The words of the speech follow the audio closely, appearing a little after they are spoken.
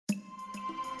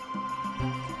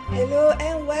Hello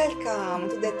and welcome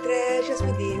to the Treasures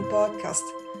Within podcast.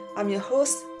 I'm your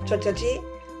host, Georgia G,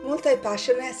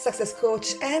 multi-passionate success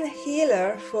coach and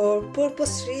healer for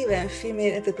purpose-driven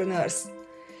female entrepreneurs.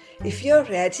 If you're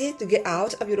ready to get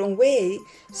out of your own way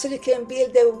so you can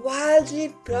build a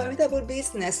wildly profitable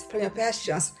business from your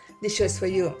passions, this show is for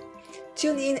you.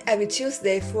 Tune in every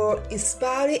Tuesday for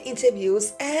inspiring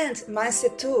interviews and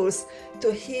mindset tools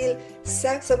to heal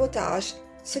self-sabotage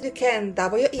so you can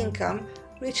double your income,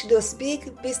 reach those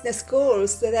big business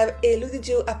goals that have eluded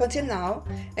you up until now,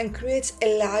 and create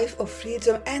a life of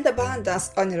freedom and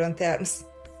abundance on your own terms.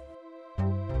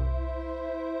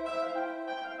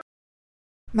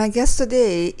 My guest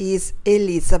today is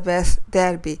Elizabeth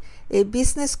Derby, a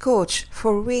business coach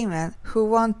for women who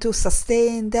want to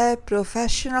sustain their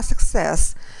professional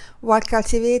success while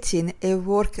cultivating a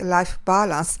work-life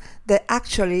balance that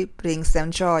actually brings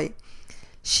them joy.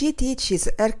 She teaches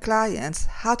her clients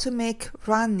how to make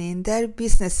running their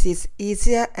businesses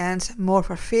easier and more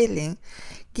fulfilling,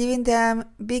 giving them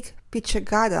big picture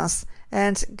guidance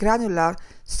and granular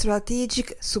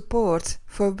strategic support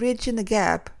for bridging the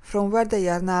gap from where they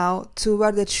are now to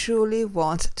where they truly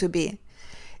want to be.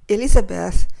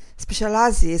 Elizabeth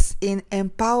specializes in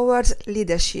empowered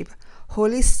leadership,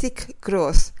 holistic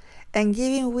growth, and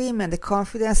giving women the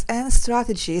confidence and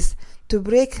strategies to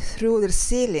break through their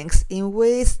ceilings in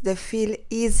ways that feel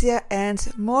easier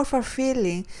and more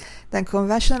fulfilling than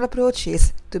conventional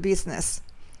approaches to business.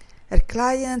 Her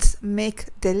clients make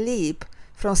the leap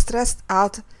from stressed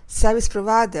out service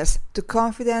providers to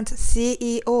confident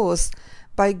CEOs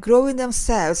by growing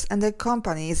themselves and their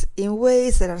companies in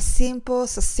ways that are simple,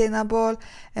 sustainable,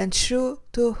 and true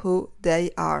to who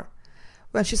they are.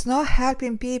 When she's not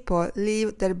helping people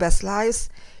live their best lives,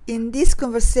 in this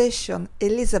conversation,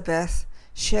 Elizabeth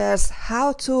shares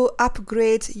how to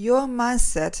upgrade your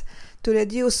mindset to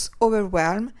reduce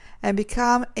overwhelm and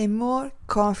become a more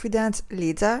confident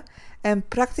leader, and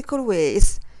practical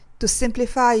ways to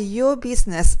simplify your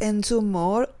business and do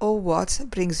more of what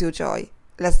brings you joy.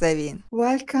 Let's dive in.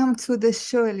 Welcome to the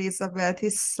show, Elizabeth.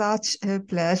 It's such a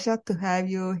pleasure to have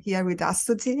you here with us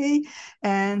today.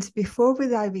 And before we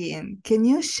dive in, can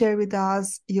you share with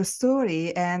us your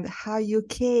story and how you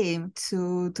came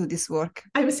to do this work?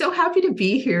 I'm so happy to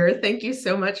be here. Thank you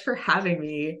so much for having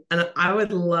me. And I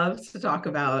would love to talk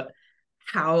about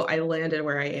how I landed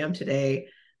where I am today.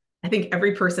 I think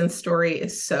every person's story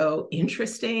is so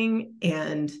interesting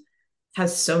and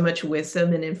has so much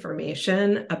wisdom and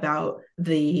information about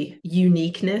the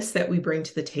uniqueness that we bring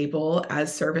to the table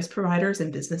as service providers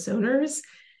and business owners.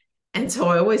 And so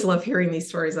I always love hearing these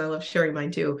stories. I love sharing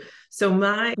mine too. So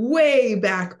my way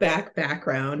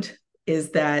background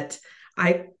is that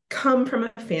I come from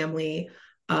a family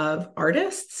of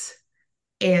artists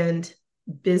and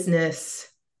business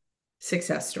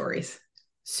success stories.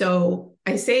 So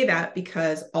I say that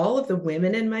because all of the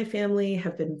women in my family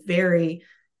have been very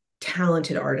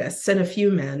talented artists and a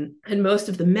few men. And most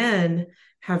of the men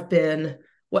have been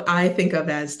what I think of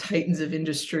as titans of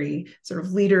industry, sort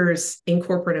of leaders in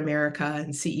corporate America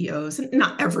and CEOs. And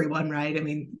not everyone, right? I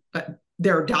mean,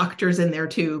 there are doctors in there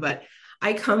too, but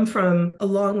I come from a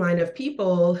long line of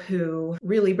people who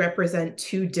really represent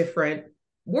two different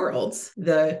worlds: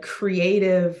 the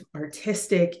creative,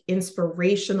 artistic,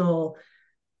 inspirational,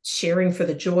 sharing for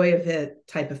the joy of it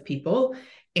type of people,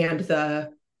 and the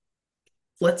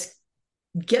let's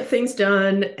get things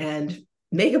done and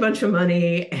make a bunch of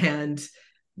money and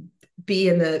be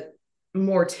in the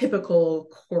more typical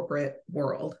corporate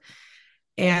world.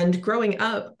 And growing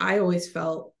up, I always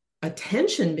felt a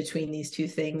tension between these two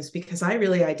things because I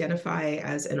really identify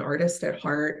as an artist at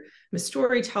heart. I'm a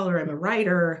storyteller, I'm a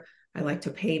writer, I like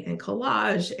to paint and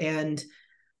collage, and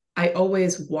I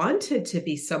always wanted to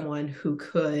be someone who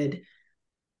could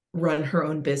run her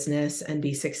own business and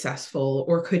be successful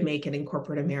or could make it in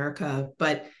corporate America.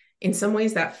 But in some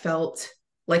ways that felt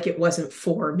like it wasn't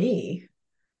for me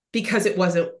because it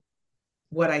wasn't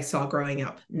what I saw growing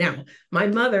up. Now, my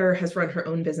mother has run her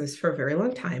own business for a very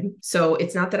long time. So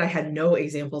it's not that I had no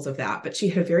examples of that, but she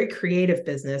had a very creative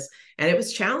business and it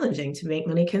was challenging to make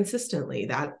money consistently.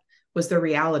 That was the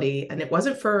reality. And it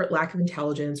wasn't for lack of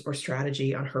intelligence or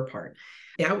strategy on her part.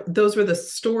 Now, those were the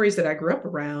stories that I grew up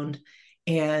around.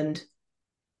 And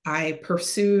I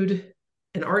pursued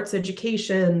an arts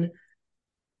education,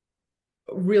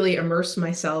 really immersed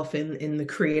myself in the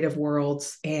creative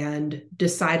worlds, and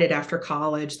decided after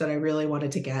college that I really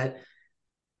wanted to get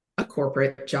a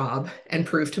corporate job and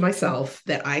prove to myself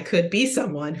that I could be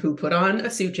someone who put on a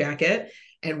suit jacket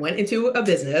and went into a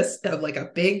business of like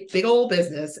a big old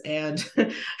business and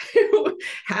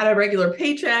had a regular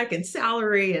paycheck and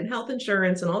salary and health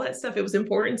insurance and all that stuff. It was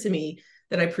important to me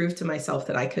that I proved to myself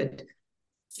that I could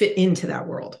fit into that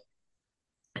world.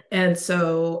 And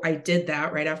so I did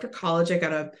that right after college. I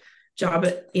got a job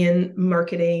in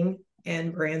marketing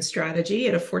and brand strategy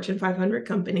at a Fortune 500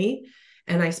 company.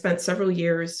 And I spent several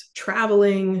years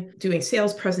traveling, doing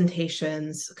sales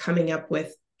presentations, coming up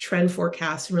with trend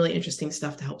forecasts and really interesting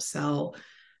stuff to help sell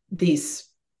these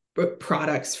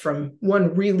products from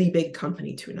one really big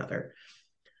company to another.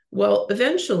 Well,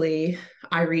 eventually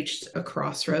I reached a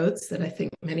crossroads that I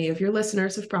think many of your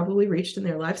listeners have probably reached in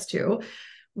their lives too,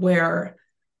 where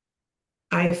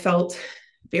I felt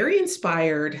very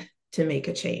inspired to make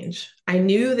a change. I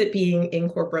knew that being in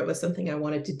corporate was something I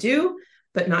wanted to do,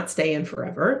 but not stay in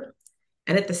forever.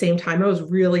 And at the same time, I was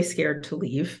really scared to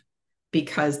leave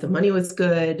because the money was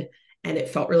good and it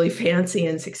felt really fancy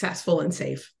and successful and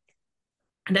safe.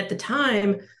 And at the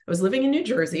time, I was living in New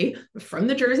Jersey, from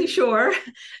the Jersey Shore,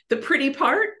 the pretty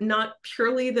part, not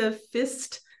purely the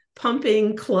fist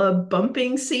pumping club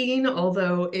bumping scene.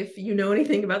 Although if you know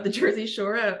anything about the Jersey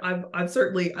Shore, I'm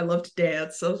certainly, I love to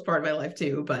dance. So it's part of my life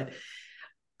too. But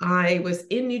I was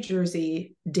in New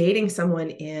Jersey dating someone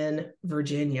in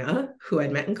Virginia who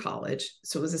I'd met in college.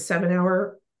 So it was a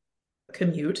 7-hour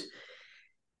commute.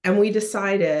 And we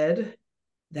decided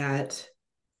that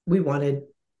we wanted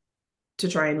to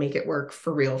try and make it work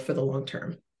for real for the long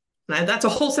term. Now, that's a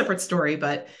whole separate story,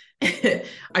 but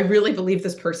I really believe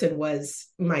this person was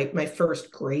my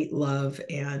first great love.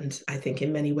 And I think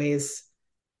in many ways,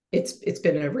 it's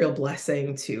been a real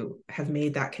blessing to have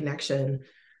made that connection.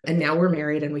 And now we're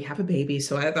married and we have a baby.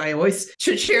 So I always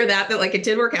should share that like it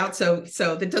did work out. So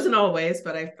that doesn't always,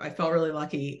 but I felt really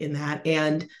lucky in that.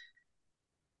 And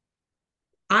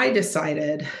I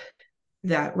decided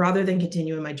that rather than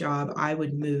continuing my job, I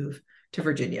would move to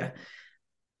Virginia.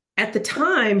 At the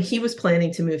time, he was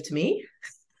planning to move to me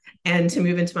and to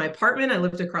move into my apartment. I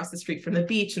lived across the street from the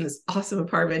beach in this awesome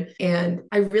apartment. And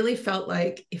I really felt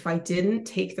like if I didn't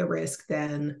take the risk,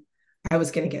 then I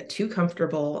was going to get too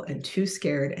comfortable and too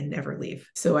scared and never leave.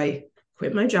 So I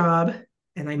quit my job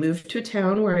and I moved to a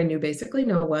town where I knew basically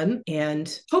no one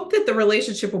and hoped that the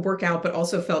relationship would work out, but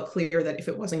also felt clear that if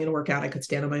it wasn't going to work out, I could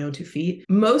stand on my own 2 feet,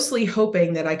 mostly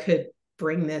hoping that I could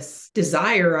bring this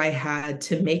desire I had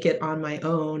to make it on my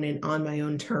own and on my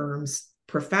own terms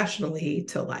professionally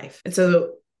to life. And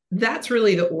so that's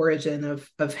really the origin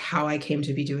of how I came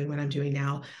to be doing what I'm doing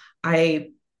now. I've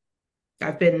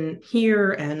been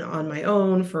here and on my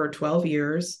own for 12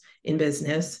 years in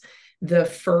business. The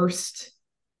first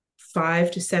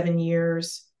 5 to 7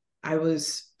 years, I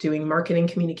was doing marketing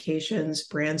communications,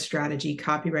 brand strategy,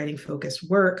 copywriting focused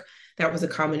work. That was a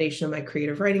combination of my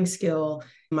creative writing skill,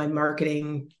 my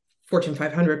marketing, Fortune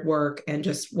 500 work, and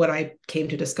just what I came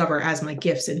to discover as my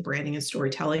gifts in branding and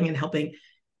storytelling and helping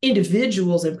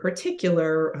individuals, in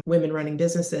particular, women running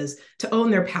businesses, to own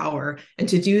their power and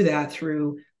to do that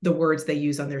through the words they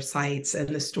use on their sites and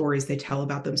the stories they tell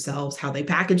about themselves, how they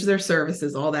package their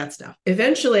services, all that stuff.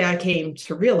 Eventually, I came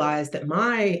to realize that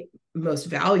my most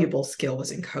valuable skill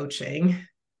was in coaching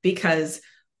because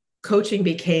coaching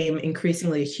became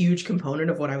increasingly a huge component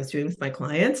of what I was doing with my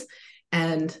clients.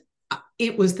 And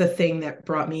it was the thing that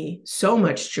brought me so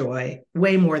much joy,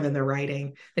 way more than the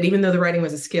writing, that even though the writing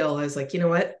was a skill, I was like, you know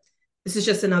what? This is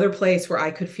just another place where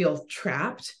I could feel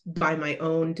trapped by my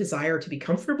own desire to be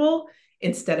comfortable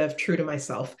instead of true to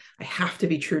myself. I have to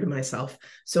be true to myself.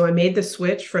 So I made the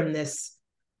switch from this,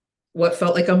 what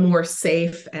felt like a more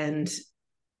safe and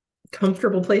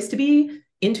comfortable place to be,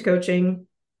 into coaching.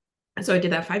 And so I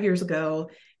did that 5 years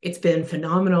ago. It's been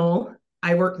phenomenal.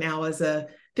 I work now as a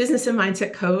business and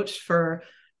mindset coach for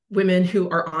women who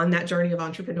are on that journey of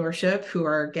entrepreneurship, who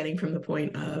are getting from the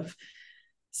point of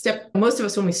most of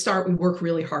us, when we start, we work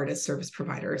really hard as service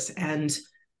providers and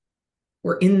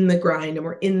we're in the grind and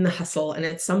we're in the hustle. And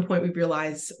at some point we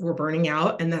realize we're burning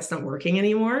out and that's not working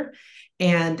anymore.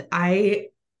 And I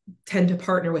tend to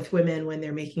partner with women when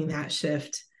they're making that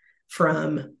shift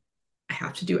from I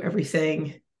have to do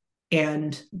everything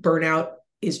and burnout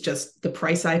is just the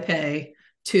price I pay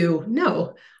to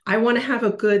no, I want to have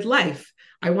a good life.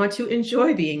 I want to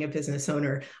enjoy being a business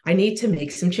owner. I need to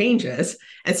make some changes.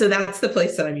 And so that's the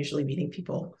place that I'm usually meeting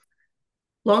people.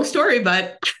 Long story,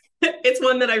 but it's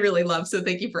one that I really love. So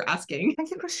thank you for asking.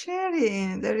 Thank you for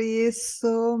sharing. There is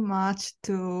so much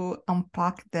to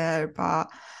unpack there, but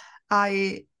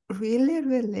I really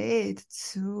relate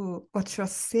to what you're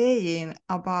saying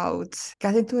about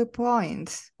getting to a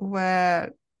point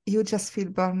where you just feel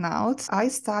burnout. I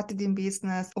started in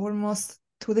business almost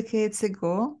 2 decades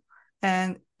ago,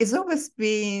 And it's always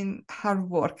been hard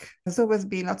work. There's always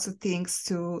been lots of things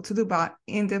to do. But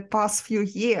in the past few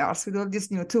years, with all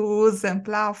these new tools and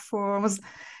platforms,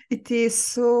 it is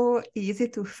so easy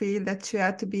to feel that you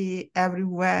have to be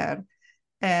everywhere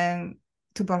and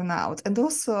to burn out. And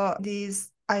also this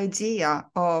idea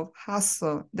of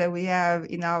hustle that we have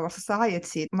in our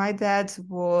society. My dad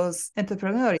was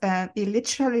entrepreneur and he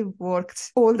literally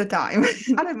worked all the time.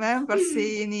 I remember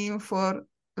seeing him for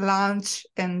lunch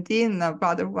and dinner, but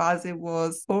otherwise he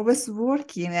was always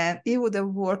working, and he would have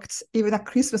worked even at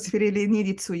Christmas if he really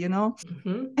needed to, you know?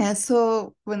 Mm-hmm. And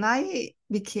so when I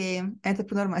became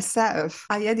entrepreneur myself,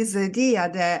 I had this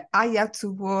idea that I have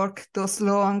to work those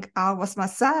long hours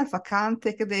myself. I can't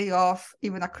take a day off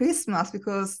even at Christmas,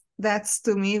 because that's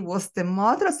to me was the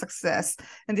model of success.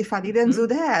 And if I didn't do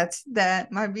that, then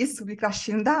my business would be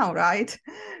crashing down, right?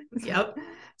 Yep.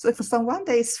 So for someone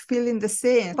that is feeling the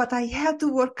same, but I have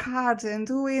to work hard and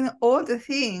doing all the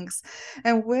things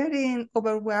and wearing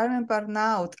overwhelm and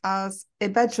burnout as a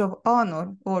badge of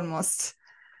honor almost.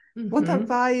 What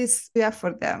advice do you have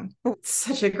for them?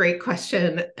 Such a great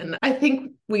question. And I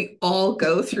think we all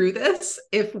go through this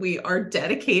if we are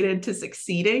dedicated to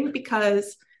succeeding,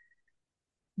 because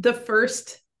the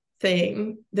first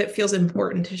thing that feels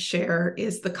important to share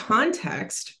is the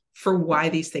context for why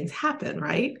these things happen,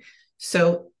 right?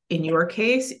 So in your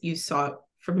case, you saw it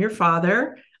from your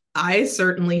father. I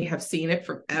certainly have seen it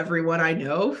from everyone I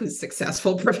know who's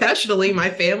successful professionally, my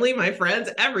family, my friends,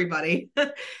 everybody.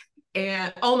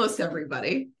 And almost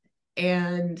everybody.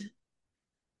 And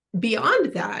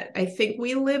beyond that, I think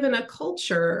we live in a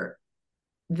culture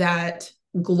that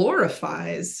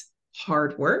glorifies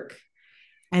hard work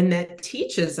and that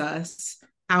teaches us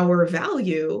our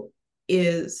value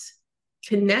is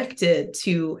connected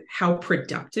to how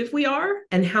productive we are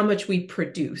and how much we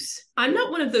produce. I'm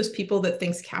not one of those people that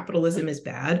thinks capitalism is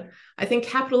bad. I think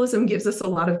capitalism gives us a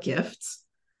lot of gifts,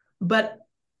 but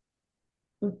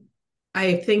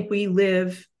I think we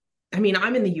live, I mean,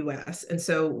 I'm in the US, and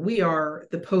so we are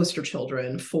the poster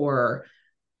children for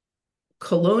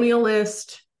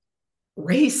colonialist,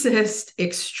 racist,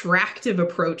 extractive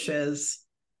approaches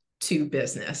to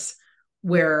business,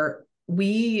 where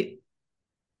we've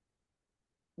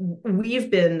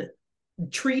been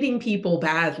treating people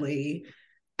badly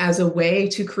as a way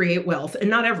to create wealth. And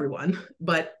not everyone,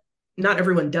 but not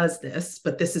everyone does this,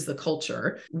 but this is the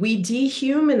culture. We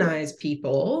dehumanize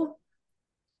people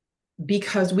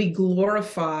because we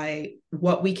glorify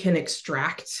what we can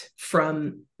extract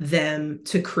from them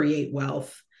to create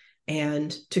wealth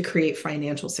and to create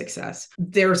financial success.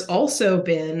 There's also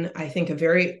been, I think, a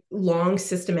very long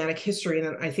systematic history,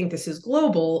 and I think this is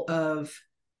global, of,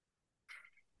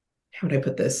 how would I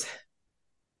put this?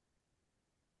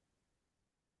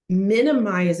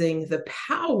 Minimizing the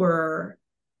power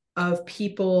of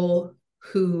people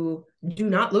who do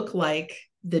not look like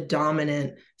the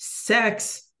dominant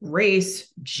sex,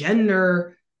 race,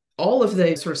 gender, all of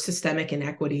the sort of systemic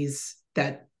inequities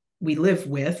that we live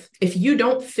with. If you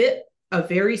don't fit a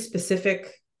very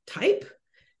specific type,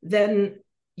 then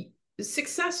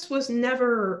success was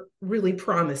never really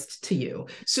promised to you.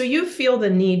 So you feel the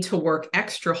need to work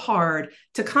extra hard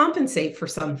to compensate for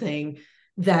something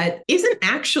that isn't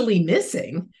actually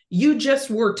missing. You just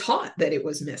were taught that it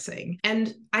was missing.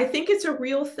 And I think it's a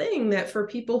real thing that for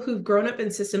people who've grown up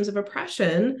in systems of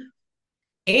oppression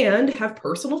and have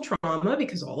personal trauma,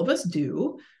 because all of us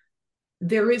do,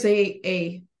 there is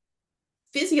a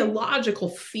physiological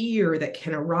fear that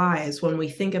can arise when we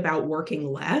think about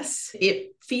working less.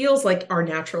 It feels like our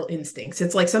natural instincts.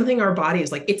 It's like something our body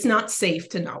is like, it's not safe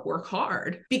to not work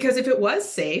hard. Because if it was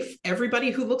safe,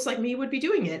 everybody who looks like me would be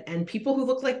doing it, and people who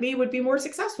look like me would be more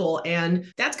successful.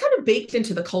 And that's kind of baked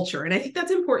into the culture. And I think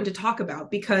that's important to talk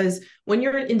about, because when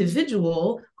you're an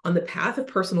individual on the path of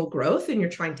personal growth and you're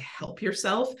trying to help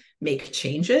yourself make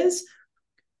changes,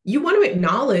 you want to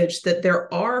acknowledge that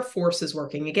there are forces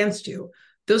working against you.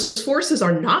 Those forces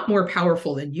are not more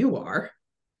powerful than you are,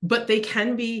 but they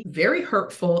can be very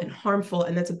hurtful and harmful.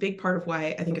 And that's a big part of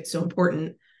why I think it's so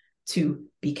important to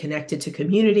be connected to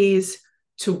communities,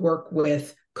 to work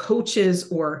with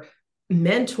coaches or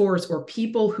mentors or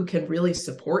people who can really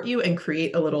support you and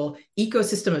create a little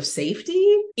ecosystem of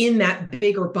safety in that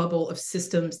bigger bubble of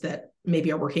systems that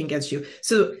maybe are working against you.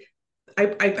 So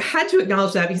I had to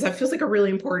acknowledge that, because that feels like a really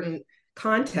important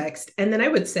context. And then I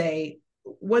would say,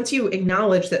 once you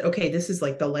acknowledge that, okay, this is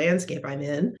like the landscape I'm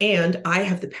in, and I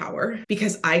have the power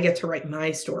because I get to write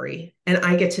my story and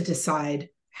I get to decide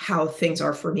how things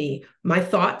are for me. My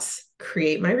thoughts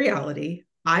create my reality.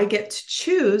 I get to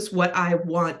choose what I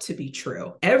want to be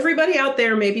true. Everybody out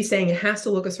there may be saying it has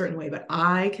to look a certain way, but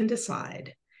I can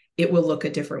decide it will look a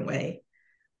different way.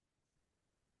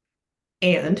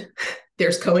 And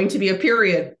there's going to be a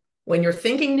period when you're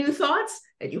thinking new thoughts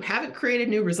and you haven't created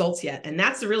new results yet. And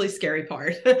that's the really scary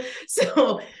part.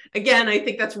 So again, I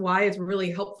think that's why it's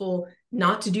really helpful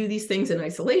not to do these things in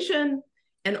isolation,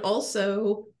 and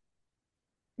also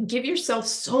give yourself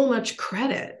so much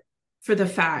credit for the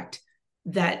fact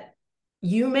that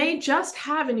you may just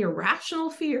have an irrational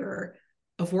fear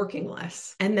of working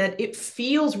less, and that it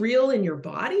feels real in your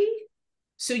body.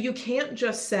 So you can't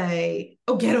just say,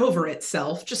 oh, get over it,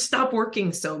 self, just stop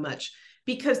working so much,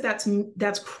 because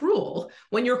that's cruel.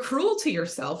 When you're cruel to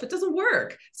yourself, it doesn't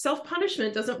work.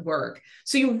 Self-punishment doesn't work.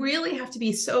 So you really have to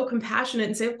be so compassionate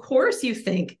and say, of course you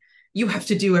think you have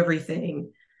to do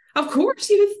everything. Of course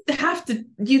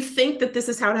you think that this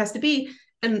is how it has to be.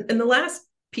 And the last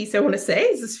piece I want to say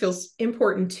is, this feels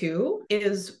important too,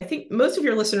 is I think most of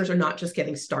your listeners are not just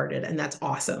getting started, and that's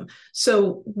awesome.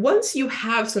 So once you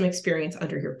have some experience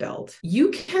under your belt, you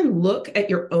can look at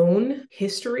your own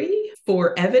history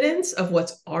for evidence of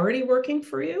what's already working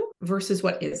for you versus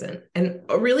what isn't. And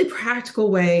a really practical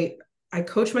way I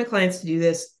coach my clients to do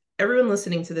this, everyone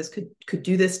listening to this could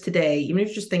do this today, even if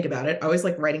you just think about it. I always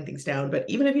like writing things down, but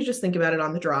even if you just think about it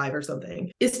on the drive or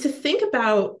something, is to think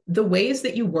about the ways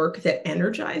that you work that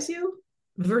energize you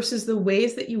versus the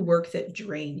ways that you work that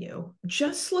drain you.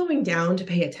 Just slowing down to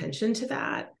pay attention to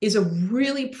that is a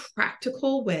really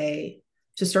practical way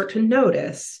to start to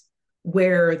notice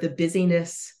where the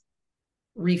busyness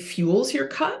refuels your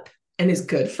cup and is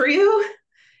good for you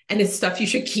and is stuff you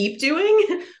should keep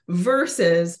doing,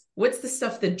 versus what's the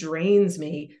stuff that drains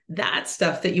me? That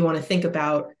stuff that you want to think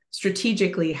about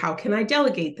strategically. How can I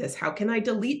delegate this? How can I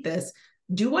delete this?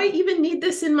 Do I even need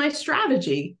this in my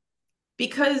strategy?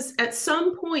 Because at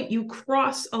some point you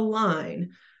cross a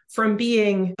line from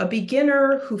being a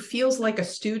beginner who feels like a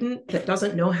student that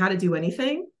doesn't know how to do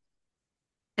anything,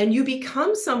 and you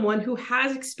become someone who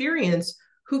has experience,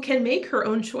 who can make her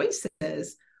own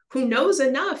choices, who knows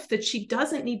enough that she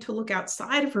doesn't need to look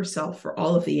outside of herself for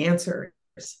all of the answers.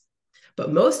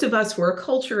 But most of us were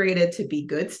acculturated to be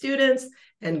good students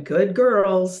and good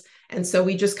girls. And so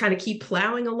we just kind of keep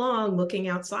plowing along, looking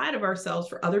outside of ourselves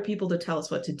for other people to tell us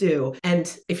what to do.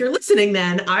 And if you're listening,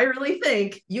 then I really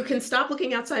think you can stop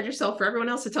looking outside yourself for everyone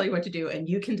else to tell you what to do, and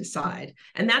you can decide.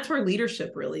 And that's where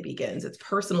leadership really begins. It's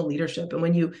personal leadership. And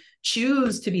when you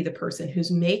choose to be the person who's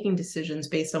making decisions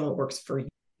based on what works for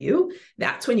you,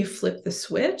 that's when you flip the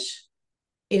switch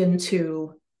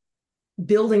into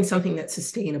building something that's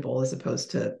sustainable as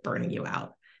opposed to burning you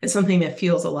out, and something that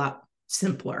feels a lot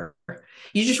simpler.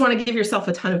 You just want to give yourself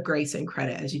a ton of grace and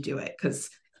credit as you do it, because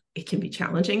it can be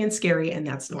challenging and scary, and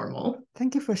that's normal.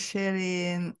 Thank you for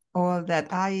sharing all that.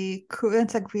 I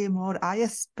couldn't agree more. I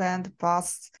spent the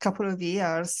past couple of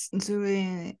years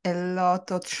doing a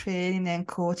lot of training and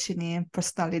coaching in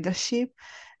personal leadership,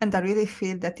 and I really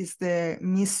feel that is the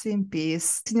missing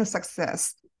piece in your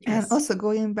success. Yes. And also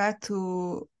going back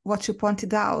to what you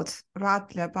pointed out,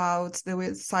 rightly, about the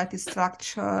way society is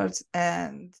structured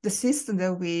and the system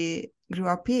that we grew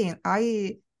up in,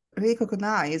 I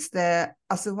recognize that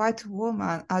as a white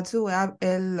woman, I do have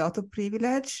a lot of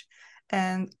privilege.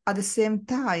 And at the same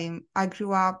time, I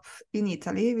grew up in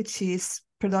Italy, which is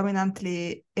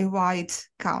predominantly a white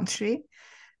country.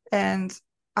 And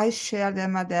I share that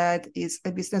my dad is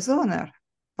a business owner,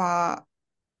 but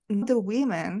the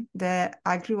women that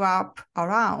I grew up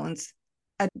around,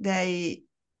 they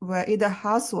were either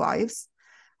housewives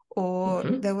or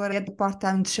they were at a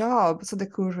part-time job so they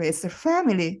could raise their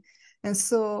family. And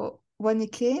so when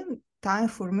it came time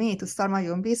for me to start my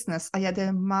own business, I had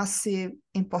a massive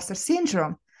imposter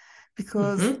syndrome,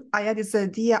 because I had this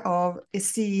idea of a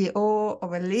CEO,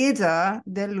 of a leader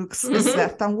that looks a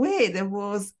certain way. There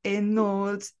was an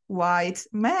old white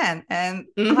man, and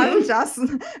I was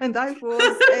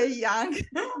a young,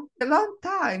 a long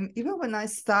time. Even when I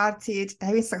started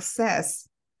having success,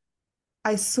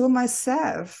 I saw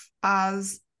myself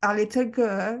as a little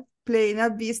girl playing a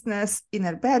business in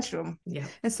her bedroom. Yeah.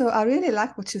 And so I really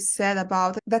like what you said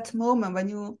about that moment when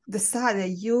you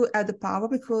decided you had the power,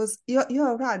 because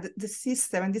you're right, the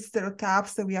system and these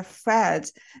stereotypes that we are fed.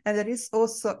 And there is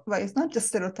also, well, it's not just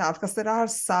stereotypes, because there are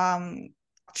some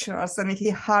structures that make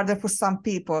it harder for some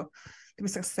people to be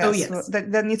successful,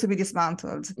 that need to be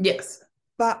dismantled. Yes.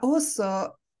 But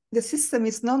also, the system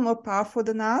is not more powerful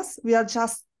than us. We are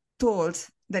just told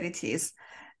that it is.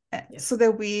 Yes. So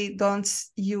that we don't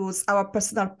use our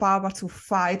personal power to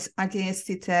fight against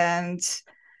it and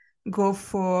go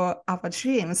for our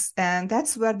dreams. And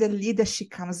that's where the leadership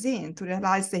comes in, to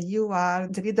realize that you are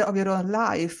the leader of your own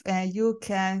life and you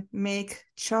can make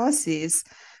choices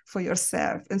for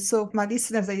yourself. And so my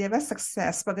listeners, they have a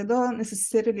success, but they don't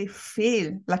necessarily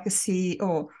feel like a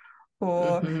CEO.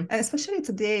 Or Mm-hmm. and especially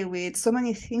today with so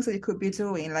many things that you could be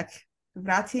doing, like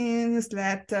writing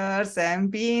newsletters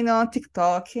and being on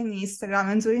TikTok and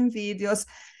Instagram and doing videos,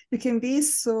 you can be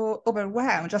so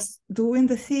overwhelmed just doing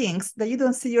the things that you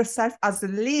don't see yourself as a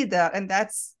leader. And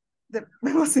that's the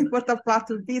most important part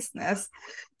of business.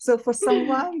 So for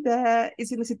someone that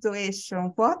is in a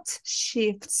situation, what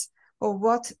shifts or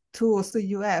what tools do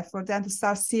you have for them to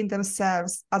start seeing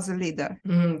themselves as a leader?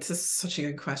 This is such a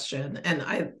good question. And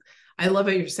I love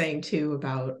what you're saying too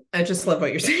about, I just love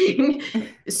what you're saying.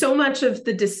 So much of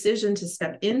the decision to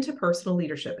step into personal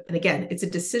leadership, and again, it's a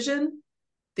decision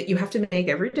that you have to make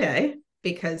every day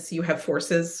because you have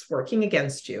forces working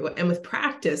against you. And with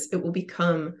practice, it will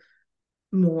become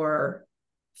more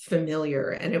familiar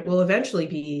and it will eventually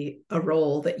be a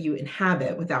role that you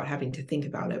inhabit without having to think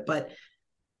about it. But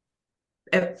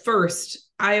at first,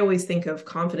 I always think of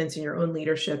confidence in your own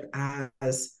leadership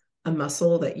as a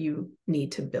muscle that you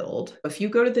need to build. If you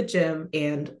go to the gym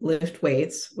and lift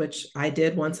weights, which I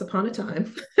did once upon a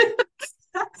time,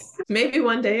 maybe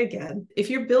one day again, if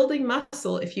you're building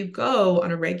muscle, if you go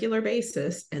on a regular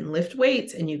basis and lift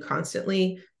weights and you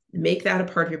constantly make that a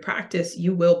part of your practice,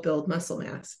 you will build muscle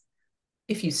mass.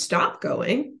 If you stop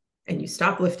going and you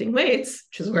stop lifting weights,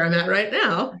 which is where I'm at right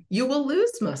now, you will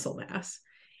lose muscle mass.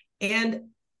 And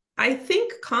I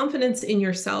think confidence in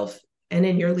yourself and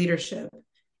in your leadership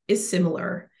is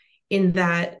similar in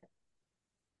that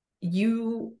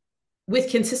you,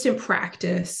 with consistent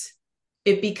practice,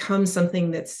 it becomes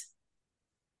something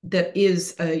that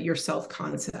is your self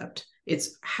concept.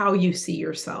 It's how you see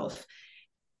yourself.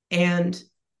 And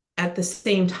at the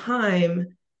same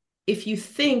time, if you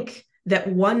think that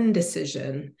one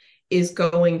decision is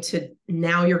going to,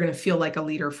 now you're going to feel like a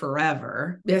leader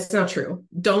forever, that's not true.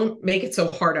 Don't make it so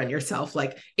hard on yourself.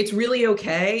 Like, it's really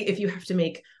okay if you have to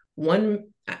make one.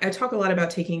 I talk a lot about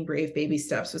taking brave baby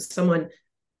steps with someone.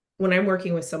 When I'm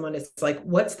working with someone, it's like,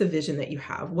 what's the vision that you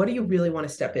have? What do you really want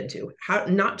to step into? How,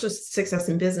 not just success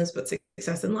in business, but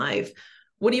success in life.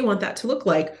 What do you want that to look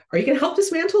like? Are you going to help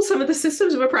dismantle some of the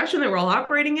systems of oppression that we're all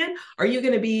operating in? Are you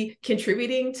going to be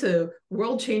contributing to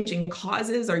world-changing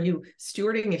causes? Are you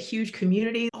stewarding a huge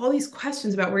community? All these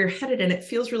questions about where you're headed, and it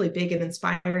feels really big and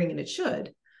inspiring, and it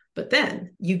should. But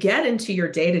then you get into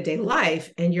your day-to-day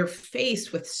life and you're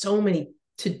faced with so many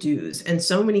to-dos and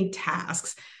so many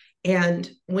tasks. And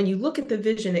when you look at the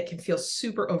vision, it can feel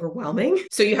super overwhelming.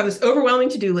 So you have this overwhelming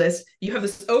to-do list, you have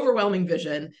this overwhelming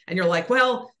vision, and you're like,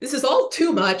 well, this is all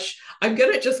too much. I'm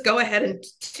going to just go ahead and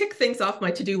tick things off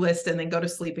my to-do list and then go to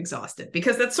sleep exhausted,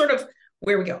 because that's sort of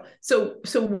where we go. So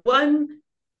one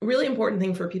really important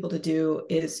thing for people to do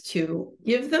is to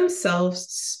give themselves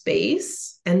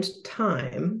space and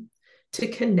time to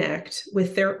connect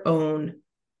with their own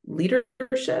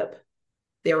leadership,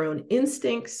 their own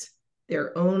instincts,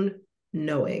 their own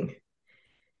knowing.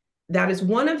 That is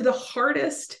one of the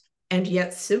hardest and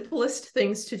yet simplest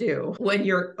things to do when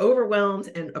you're overwhelmed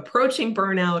and approaching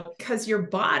burnout, because your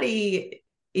body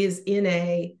is in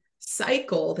a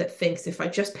cycle that thinks, if I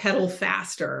just pedal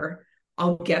faster,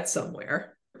 I'll get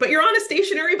somewhere. But you're on a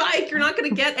stationary bike, you're not going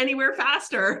to get anywhere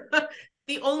faster.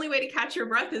 The only way to catch your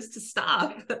breath is to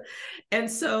stop. And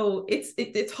so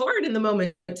it's hard in the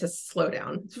moment to slow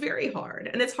down. It's very hard.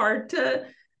 And it's hard to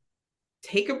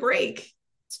take a break,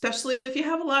 especially if you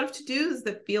have a lot of to-dos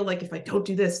that feel like, if I don't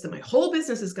do this, then my whole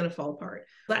business is going to fall apart.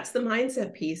 That's the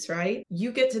mindset piece, right?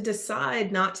 You get to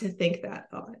decide not to think that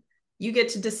thought. You get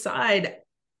to decide,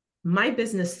 my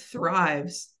business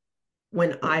thrives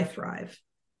when I thrive.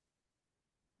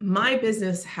 My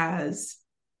business has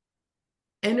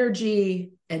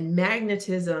energy and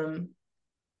magnetism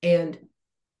and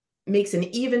makes an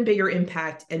even bigger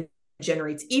impact and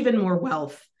generates even more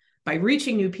wealth by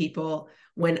reaching new people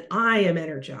when I am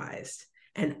energized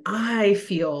and I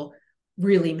feel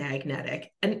really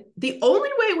magnetic. And the only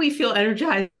way we feel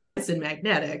energized and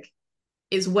magnetic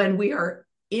is when we are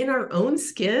in our own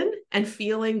skin and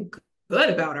feeling good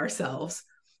about ourselves.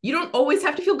 You don't always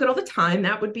have to feel good all the time.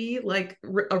 That would be like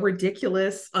a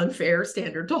ridiculous, unfair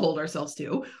standard to hold ourselves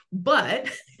to. But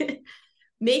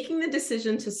making the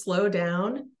decision to slow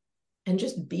down and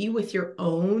just be with your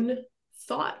own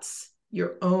thoughts,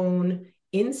 your own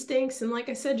instincts, and like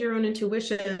I said, your own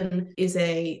intuition is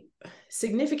a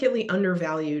significantly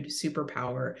undervalued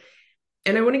superpower.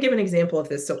 And I want to give an example of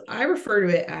this. So I refer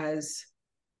to it as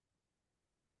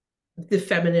the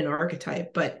feminine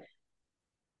archetype, but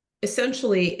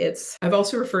essentially I've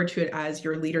also referred to it as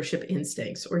your leadership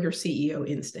instincts or your CEO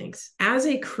instincts. As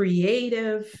a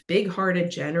creative,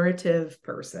 big-hearted, generative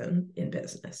person in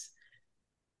business,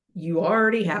 You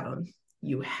already have them.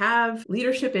 You have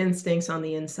leadership instincts on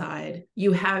the inside.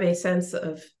 You have a sense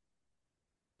of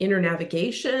inner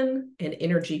navigation and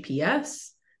inner GPS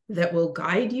that will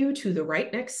guide you to the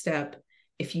right next step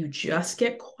if you just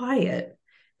get quiet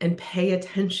and pay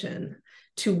attention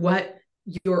to what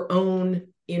your own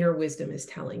inner wisdom is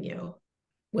telling you.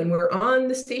 When we're on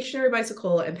the stationary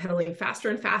bicycle and pedaling faster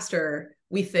and faster,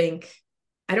 we think,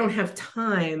 I don't have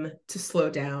time to slow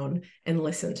down and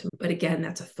listen to. But again,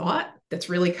 that's a thought that's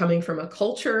really coming from a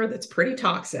culture that's pretty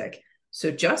toxic.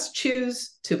 So just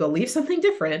choose to believe something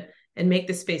different and make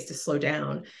the space to slow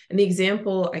down. And the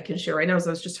example I can share right now is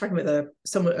I was just talking with a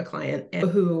client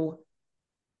who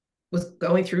was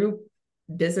going through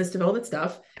business development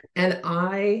stuff. And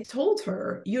I told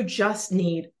her, you just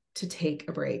need to take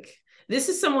a break. This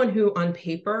is someone who on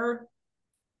paper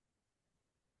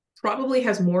probably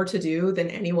has more to do than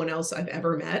anyone else I've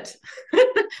ever met.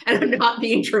 And I'm not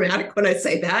being dramatic when I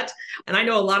say that. And I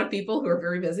know a lot of people who are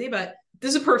very busy, but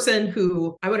this is a person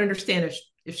who I would understand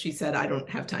if she said, I don't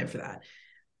have time for that.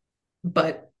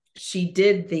 But she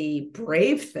did the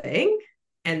brave thing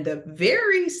and the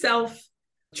very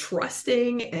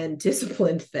self-trusting and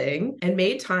disciplined thing and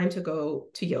made time to go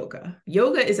to yoga.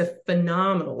 Yoga is a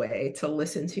phenomenal way to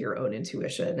listen to your own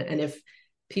intuition. And if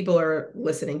people are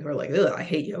listening who are like, I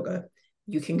hate yoga,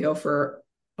 you can go for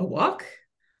a walk.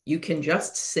 You can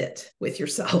just sit with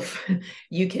yourself.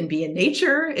 You can be in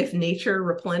nature if nature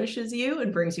replenishes you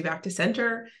and brings you back to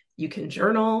center. You can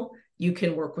journal. You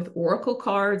can work with oracle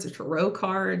cards or tarot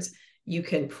cards. You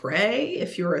can pray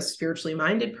if you're a spiritually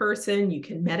minded person. You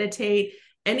can meditate.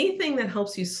 Anything that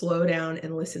helps you slow down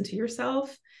and listen to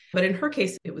yourself. But in her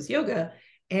case, it was yoga.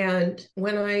 And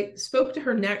when I spoke to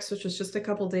her next, which was just a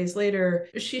couple of days later,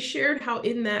 she shared how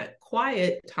in that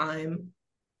quiet time,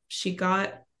 she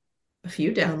got a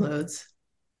few downloads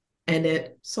and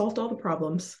it solved all the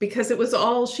problems because it was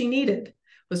all she needed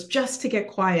was just to get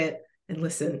quiet and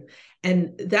listen.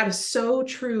 And that is so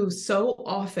true so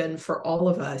often for all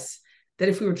of us that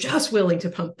if we were just willing to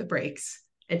pump the brakes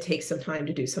and take some time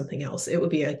to do something else, it would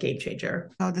be a game changer.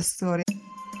 Now the story.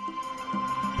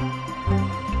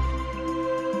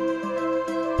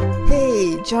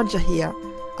 Hey, Georgia here.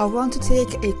 I want to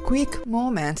take a quick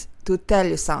moment to tell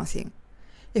you something.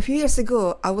 A few years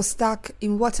ago, I was stuck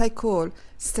in what I call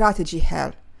strategy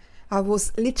hell. I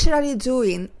was literally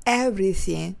doing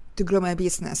everything to grow my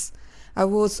business. I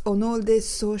was on all the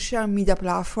social media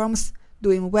platforms,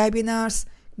 doing webinars,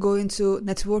 going to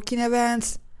networking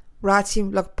events,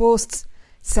 writing blog posts,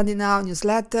 sending out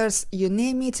newsletters, you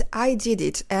name it, I did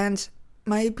it, and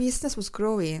my business was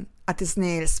growing at a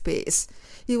snail's pace.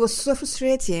 It was so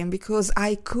frustrating because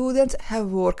I couldn't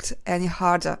have worked any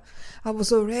harder. I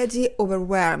was already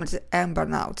overwhelmed and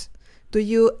burnt out. Do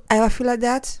you ever feel like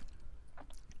that?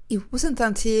 It wasn't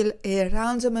until a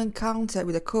random encounter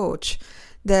with a coach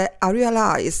that I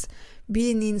realized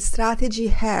being in strategy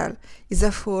hell is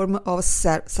a form of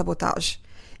self-sabotage.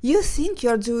 You think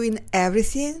you're doing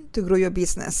everything to grow your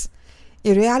business.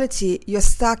 In reality, you're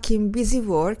stuck in busy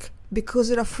work because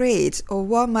you're afraid of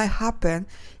what might happen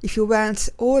if you went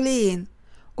all in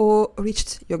or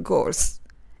reached your goals.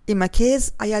 In my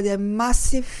case, I had a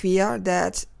massive fear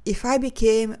that if I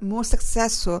became more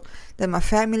successful than my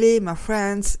family, my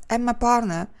friends, and my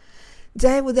partner,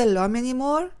 they wouldn't love me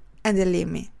anymore and they'd leave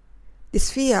me.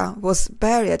 This fear was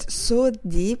buried so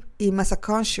deep in my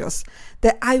subconscious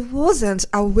that I wasn't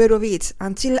aware of it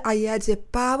until I had a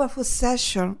powerful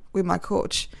session with my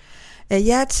coach. And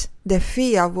yet, the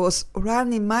fear was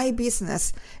running my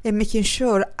business and making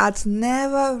sure I'd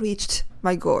never reached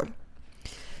my goal.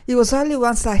 It was only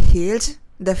once I healed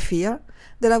the fear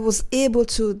that I was able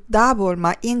to double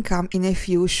my income in a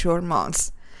few short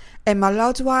months. And my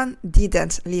loved one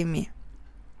didn't leave me.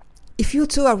 If you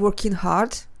too are working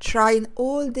hard, trying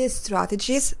all these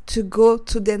strategies to go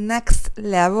to the next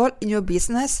level in your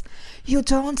business, you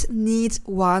don't need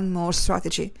one more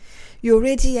strategy. You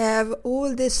already have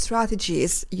all the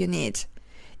strategies you need.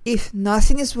 If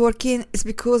nothing is working, it's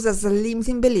because there's a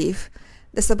limiting belief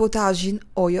that's sabotaging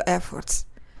all your efforts.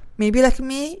 Maybe like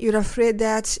me, you're afraid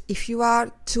that if you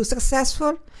are too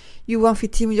successful, you won't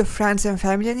fit in with your friends and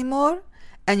family anymore,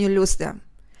 and you lose them.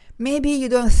 Maybe you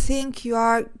don't think you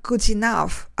are good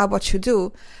enough at what you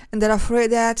do, and are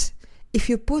afraid that if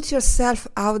you put yourself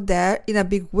out there in a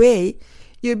big way,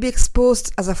 you'll be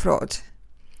exposed as a fraud.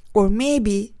 Or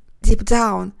maybe, deep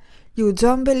down, you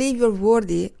don't believe you're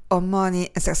worthy of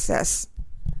money and success.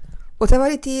 Whatever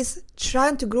it is,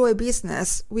 trying to grow a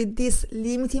business with these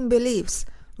limiting beliefs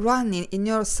running in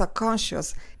your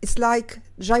subconscious is like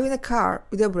driving a car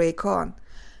with a brake on.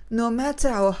 No matter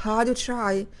how hard you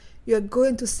try, you're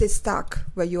going to stay stuck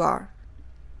where you are.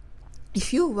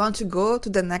 If you want to go to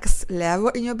the next level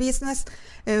in your business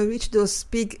and reach those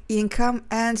big income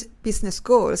and business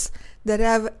goals that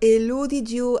have eluded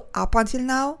you up until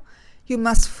now, you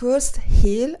must first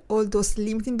heal all those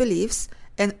limiting beliefs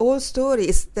and old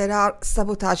stories that are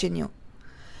sabotaging you.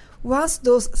 Once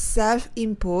those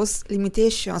self-imposed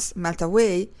limitations melt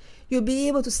away, you'll be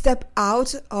able to step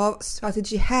out of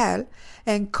strategy hell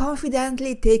and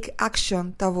confidently take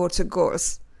action towards your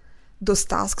goals. Those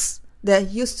tasks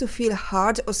that used to feel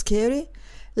hard or scary,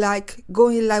 like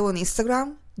going live on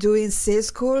Instagram, doing sales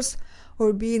calls,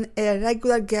 or being a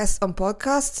regular guest on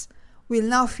podcasts, will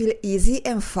now feel easy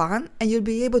and fun, and you'll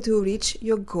be able to reach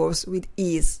your goals with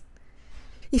ease.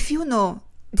 If you know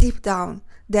deep down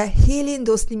that healing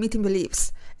those limiting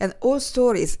beliefs and old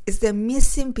stories is the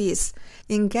missing piece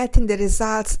in getting the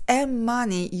results and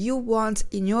money you want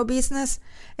in your business,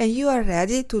 and you are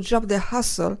ready to drop the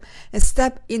hustle and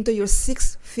step into your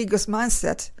 6 figures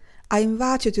mindset, I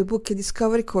invite you to book a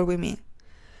discovery call with me.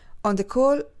 On the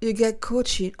call, you get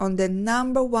coaching on the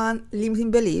number one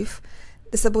limiting belief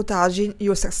that's sabotaging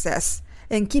your success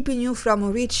and keeping you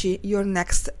from reaching your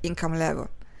next income level.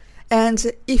 And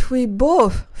if we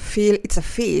both feel it's a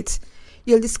fit,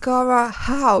 you'll discover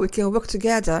how we can work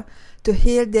together to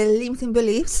heal the limiting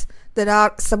beliefs that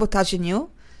are sabotaging you,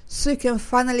 so you can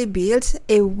finally build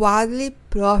a wildly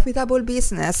profitable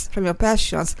business from your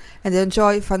passions and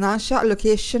enjoy financial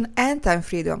allocation and time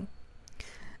freedom.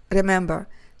 Remember,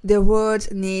 the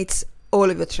world needs all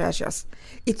of your treasures.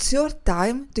 It's your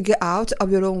time to get out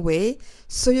of your own way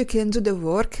so you can do the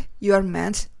work you are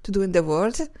meant to do in the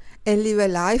world and live a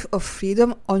life of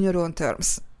freedom on your own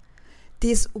terms.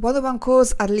 These one-on-one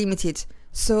calls are limited,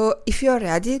 so if you are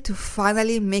ready to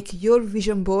finally make your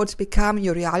vision board become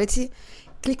your reality,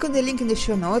 click on the link in the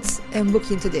show notes and book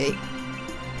in today.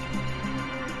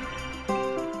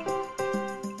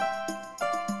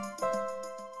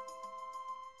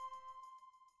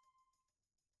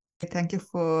 Thank you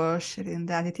for sharing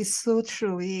that. It is so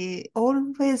true. We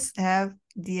always have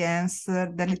the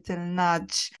answer, the little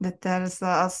nudge that tells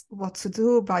us what to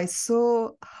do, but it's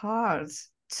so hard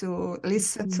to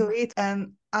listen to it.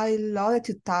 And I love that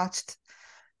you touched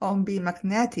on being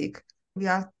magnetic. We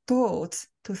are taught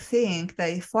to think that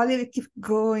if only we keep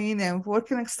going and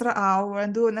working extra hour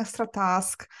and do an extra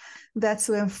task, that's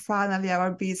when finally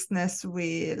our business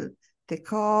will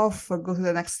take off or go to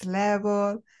the next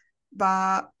level.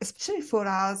 But especially for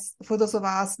us, for those of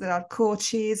us that are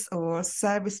coaches or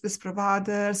service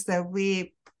providers, that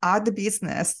we are the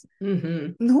business,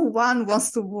 no one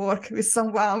wants to work with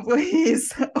someone who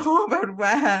is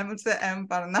overwhelmed and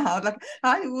burnt out. Like,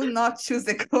 I would not choose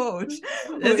a coach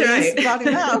who is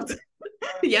burning out.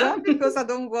 Yeah, because I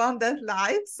don't want that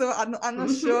life. So I'm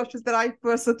not sure she's the right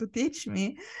person to teach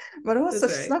me. But also,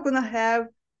 she's not going to have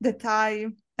the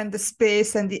time and the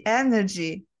space and the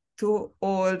energy to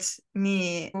hold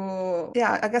me. So,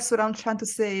 yeah, I guess what I'm trying to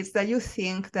say is that you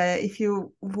think that if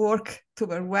you work to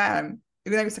overwhelm,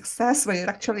 you're going to be successful. You're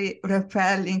actually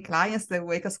repelling clients that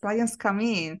way, because clients come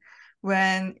in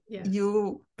when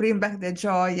you bring back the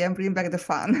joy and bring back the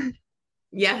fun.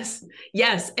 Yes.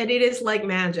 And it is like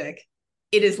magic.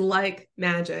 It is like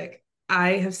magic.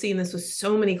 I have seen this with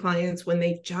so many clients when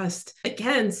they just,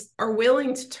 again, are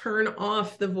willing to turn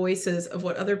off the voices of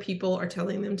what other people are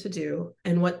telling them to do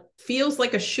and what feels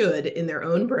like a should in their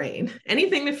own brain.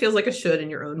 Anything that feels like a should in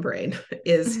your own brain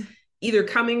is either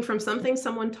coming from something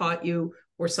someone taught you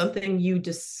or something you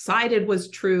decided was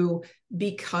true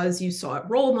because you saw it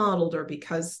role modeled or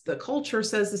because the culture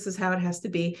says this is how it has to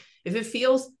be. If it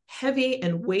feels heavy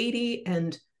and weighty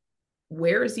and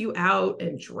wears you out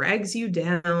and drags you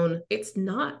down, it's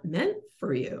not meant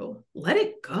for you. Let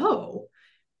it go.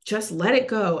 Just let it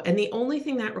go. And the only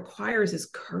thing that requires is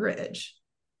courage.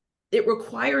 It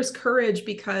requires courage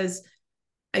because,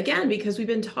 again, because we've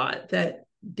been taught that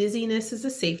busyness is a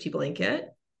safety blanket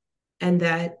and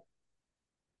that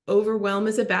overwhelm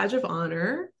is a badge of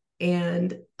honor,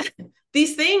 and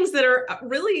these things that are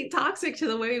really toxic to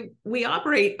the way we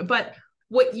operate. But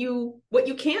what you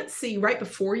can't see right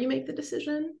before you make the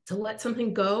decision to let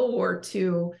something go or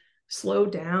to slow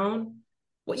down,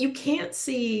 what you can't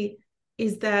see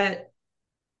is that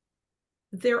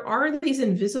there are these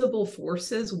invisible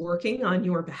forces working on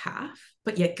your behalf,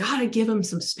 but you gotta give them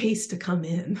some space to come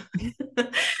in.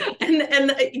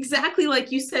 and exactly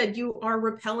like you said, you are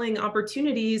repelling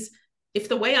opportunities. If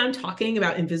the way I'm talking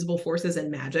about invisible forces and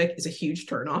magic is a huge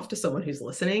turnoff to someone who's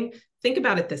listening, think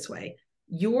about it this way.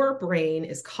 your brain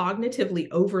is cognitively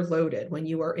overloaded when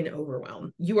you are in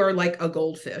overwhelm. You are like a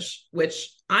goldfish, which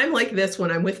I'm like this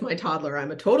when I'm with my toddler.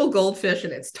 I'm a total goldfish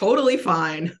and it's totally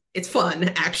fine. It's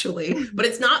fun, actually, but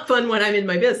it's not fun when I'm in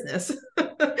my business.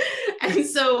 And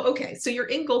so, okay, so you're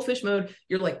in goldfish mode.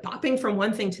 You're like bopping from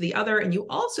one thing to the other. And you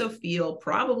also feel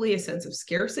probably a sense of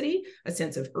scarcity, a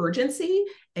sense of urgency,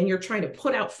 and you're trying to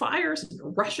put out fires,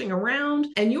 you're rushing around,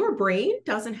 and your brain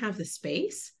doesn't have the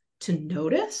space to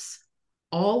notice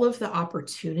all of the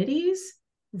opportunities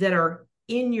that are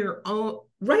in your own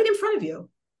right in front of you.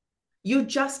 You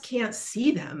just can't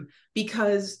see them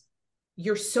because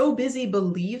you're so busy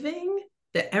believing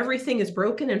that everything is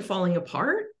broken and falling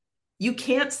apart. You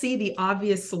can't see the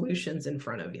obvious solutions in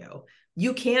front of you.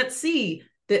 You can't see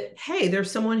that, hey, there's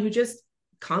someone who just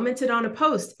commented on a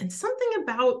post and something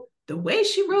about the way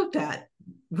she wrote that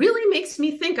really makes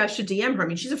me think I should DM her. I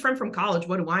mean, she's a friend from college.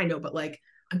 What do I know? But like,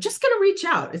 I'm just going to reach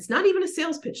out. It's not even a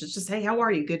sales pitch. It's just, hey, how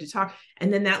are you? Good to talk.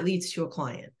 And then that leads to a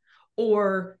client.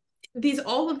 Or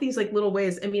all of these like little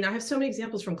ways. I mean, I have so many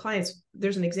examples from clients.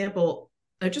 There's an example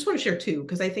I just want to share too,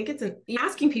 because I think it's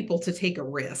asking people to take a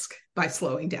risk by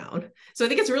slowing down. So I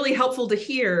think it's really helpful to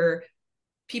hear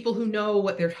people who know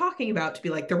what they're talking about to be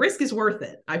like, the risk is worth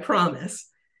it. I promise.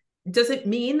 Does it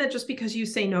mean that just because you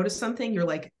say no to something, you're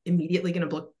like immediately going to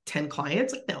book 10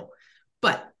 clients? Like, no,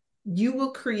 but you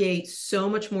will create so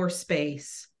much more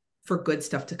space for good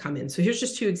stuff to come in. So here's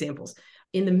just two examples.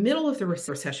 In the middle of the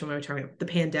recession, when I was talking about the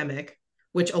pandemic,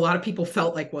 which a lot of people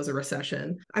felt like was a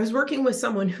recession, I was working with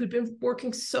someone who'd been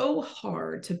working so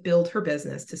hard to build her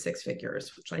business to six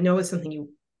figures, which I know is something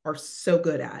you are so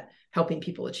good at helping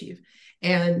people achieve.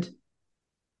 And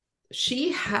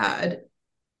she had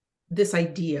this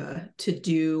idea to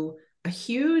do a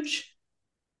huge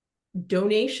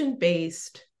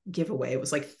donation-based giveaway. It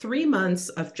was like 3 months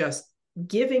of just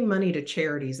giving money to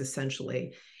charities,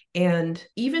 essentially. And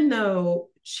even though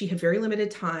she had very limited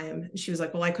time, she was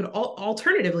like, well, I could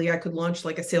alternatively, I could launch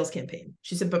like a sales campaign.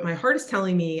 She said, but my heart is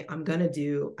telling me I'm going to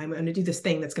do this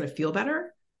thing that's going to feel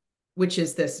better, which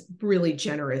is this really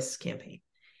generous campaign.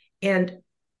 And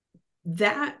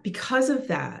that, because of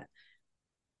that,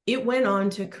 it went on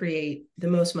to create the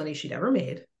most money she'd ever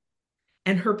made.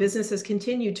 And her business has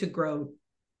continued to grow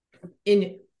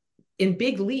in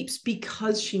big leaps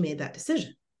because she made that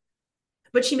decision.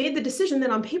 But she made the decision that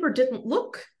on paper didn't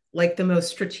look like the most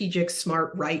strategic,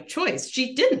 smart, right choice.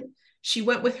 She didn't. She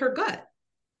went with her gut,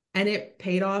 and it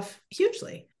paid off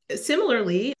hugely.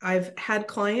 Similarly, I've had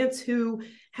clients who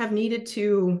have needed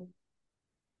to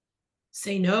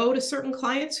say no to certain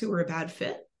clients who were a bad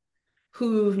fit,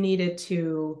 who've needed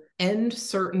to end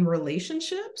certain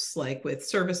relationships, like with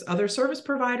other service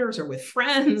providers or with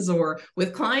friends or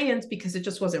with clients, because it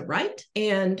just wasn't right.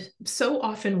 And so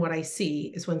often what I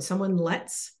see is when someone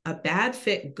lets a bad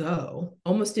fit go,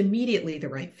 almost immediately the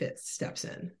right fit steps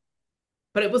in.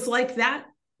 But it was like that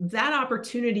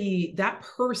opportunity, that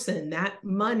person, that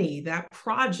money, that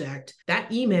project,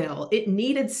 that email, it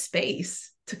needed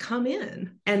space to come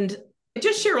in. And I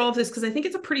just share all of this because I think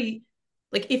it's a pretty,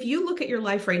 like, if you look at your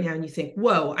life right now and you think,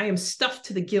 whoa, I am stuffed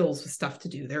to the gills with stuff to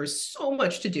do. There is so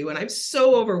much to do. And I'm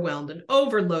so overwhelmed and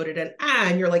overloaded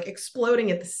and you're like exploding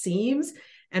at the seams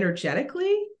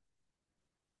energetically.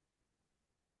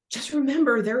 Just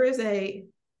remember there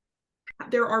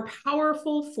are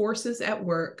powerful forces at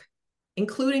work,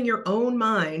 including your own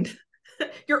mind,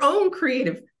 your own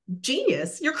creative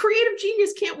genius. Your creative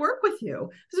genius can't work with you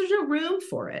because there's no room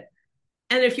for it.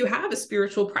 And if you have a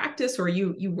spiritual practice or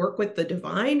you work with the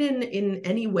divine in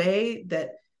any way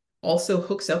that also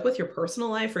hooks up with your personal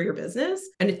life or your business,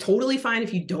 and it's totally fine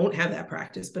if you don't have that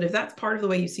practice, but if that's part of the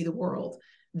way you see the world,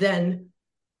 then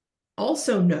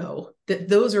also know that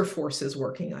those are forces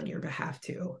working on your behalf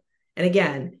too. And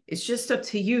again, it's just up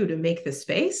to you to make the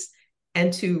space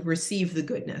and to receive the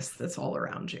goodness that's all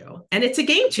around you. And it's a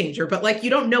game changer, but like, you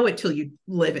don't know it till you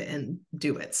live it and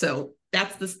do it. So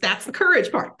that's the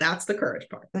courage part. That's the courage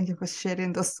part. Thank you for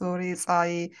sharing those stories.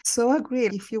 I so agree.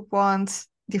 If you want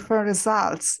different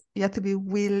results, you have to be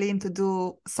willing to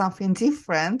do something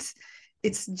different.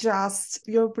 It's just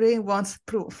your brain wants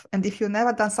proof. And if you've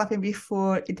never done something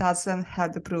before, it doesn't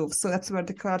have the proof. So that's where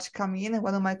the courage comes in. And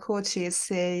one of my coaches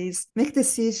says, make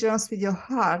decisions with your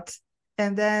heart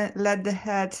and then let the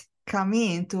head come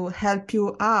in to help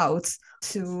you out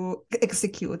to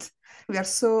execute. We are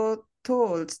so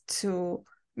told to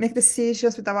make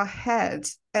decisions with our head.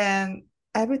 And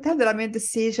every time that I made a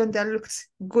decision that looks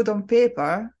good on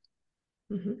paper,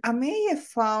 I may have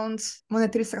found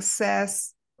monetary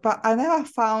success, but I never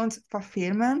found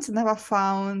fulfillment, never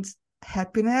found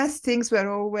happiness. Things were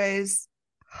always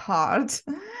hard.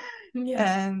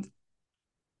 Yeah. And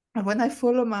And when I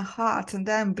follow my heart and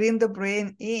then bring the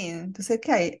brain in to say,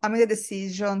 okay, I made a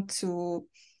decision to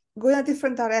go in a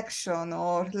different direction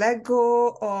or let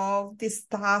go of these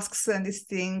tasks and these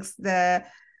things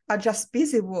that are just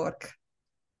busy work.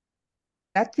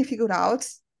 Let me figure out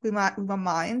with my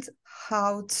mind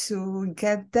how to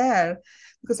get there.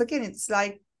 Because again, it's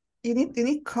like you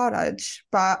need courage,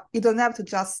 but you don't have to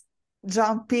just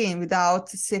jump in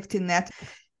without a safety net.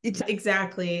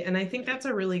 Exactly. And I think that's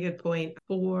a really good point.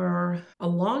 For a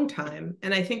long time,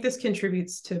 and I think this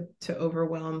contributes to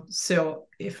overwhelm. So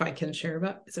if I can share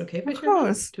about, is it okay if I share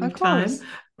about? Do we have time?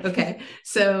 Okay.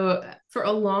 So for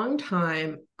a long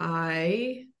time,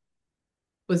 I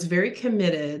was very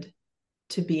committed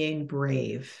to being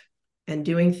brave and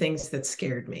doing things that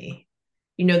scared me.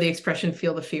 You know the expression,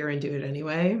 feel the fear and do it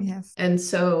anyway. Yes. And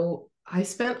so I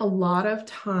spent a lot of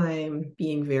time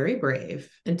being very brave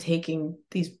and taking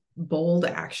these bold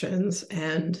actions.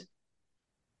 And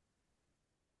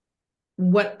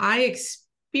what I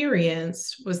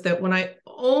experienced was that when I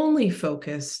only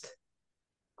focused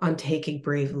on taking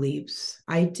brave leaps,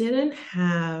 I didn't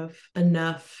have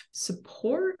enough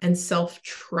support and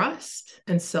self-trust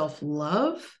and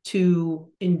self-love to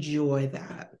enjoy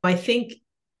that. I think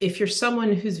if you're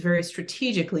someone who's very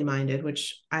strategically minded,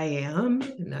 which I am,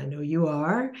 and I know you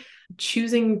are,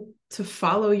 choosing to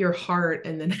follow your heart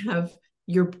and then have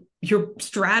your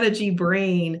strategy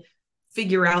brain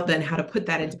figure out then how to put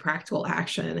that into practical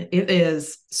action, it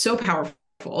is so powerful.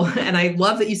 And I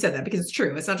love that you said that, because it's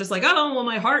true. It's not just like, oh, well,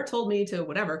 my heart told me to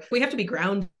whatever. We have to be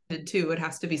grounded too. It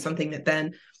has to be something that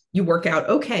then you work out,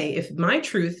 okay, if my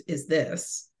truth is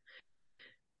this,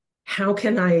 how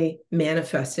can I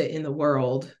manifest it in the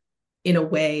world in a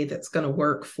way that's going to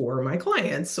work for my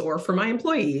clients or for my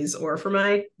employees or for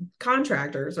my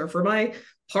contractors or for my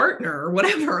partner or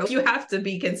whatever? You have to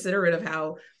be considerate of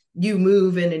how you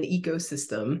move in an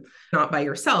ecosystem, not by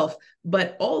yourself,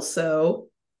 but also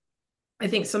I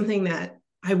think something that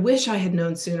I wish I had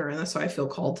known sooner, and that's why I feel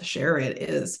called to share it,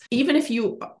 is even if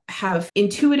you have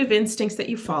intuitive instincts that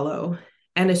you follow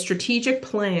and a strategic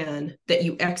plan that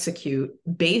you execute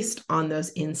based on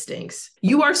those instincts,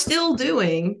 you are still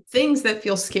doing things that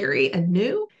feel scary and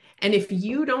new. And if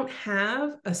you don't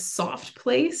have a soft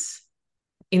place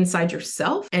inside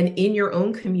yourself and in your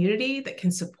own community that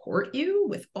can support you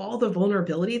with all the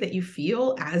vulnerability that you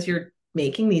feel as you're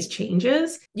making these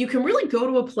changes, you can really go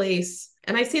to a place.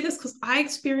 And I say this because I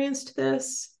experienced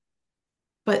this,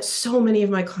 but so many of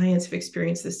my clients have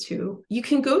experienced this too. You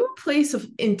can go to a place of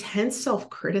intense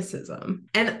self-criticism.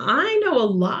 And I know a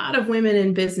lot of women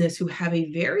in business who have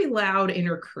a very loud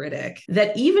inner critic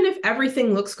that even if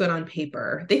everything looks good on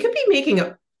paper, they could be making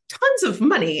tons of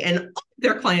money and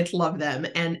their clients love them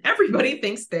and everybody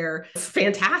thinks they're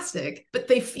fantastic, but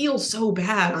they feel so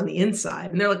bad on the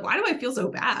inside. And they're like, why do I feel so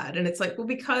bad? And it's like, well,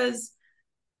 because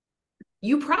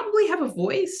you probably have a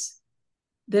voice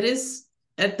that is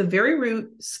at the very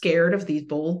root scared of these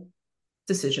bold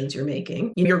decisions you're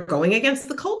making. You're going against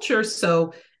the culture.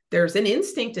 So there's an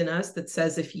instinct in us that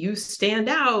says if you stand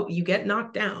out, you get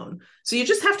knocked down. So you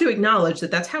just have to acknowledge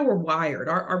that that's how we're wired.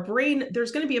 Our brain,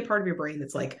 there's going to be a part of your brain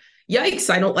that's like, yikes,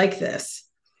 I don't like this.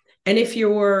 And if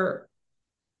you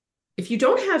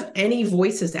don't have any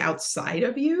voices outside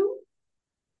of you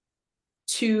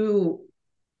to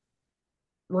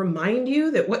remind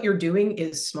you that what you're doing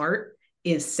is smart,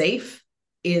 is safe,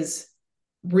 is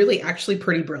really actually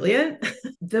pretty brilliant,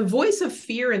 the voice of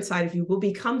fear inside of you will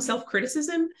become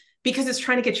self-criticism because it's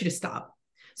trying to get you to stop.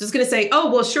 So it's going to say,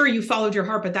 oh, well, sure, you followed your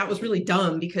heart, but that was really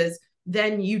dumb because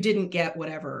then you didn't get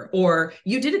whatever, or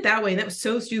you did it that way and that was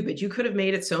so stupid. You could have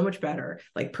made it so much better.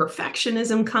 Like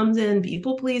perfectionism comes in,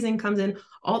 people pleasing comes in,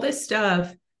 all this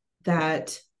stuff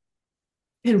that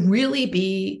can really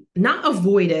be not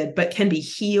avoided, but can be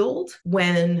healed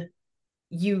when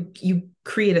you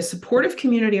create a supportive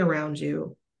community around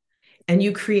you and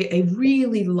you create a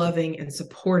really loving and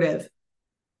supportive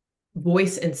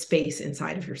voice and space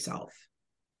inside of yourself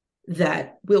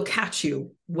that will catch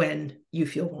you when you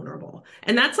feel vulnerable.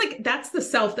 And that's like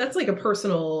a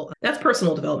personal, that's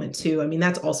personal development too. I mean,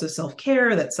 that's also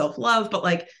self-care, that's self-love, but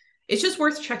like, it's just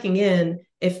worth checking in.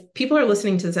 If people are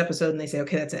listening to this episode and they say,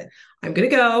 okay, that's it, I'm going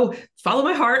to go follow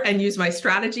my heart and use my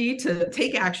strategy to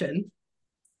take action,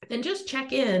 then just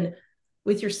check in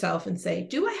with yourself and say,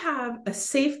 do I have a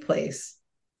safe place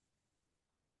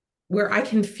where I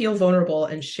can feel vulnerable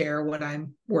and share what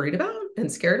I'm worried about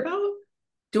and scared about?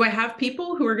 Do I have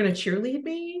people who are going to cheerlead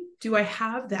me? Do I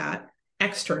have that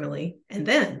externally? And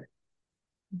then,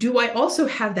 do I also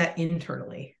have that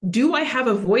internally? Do I have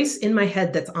a voice in my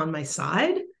head that's on my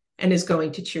side and is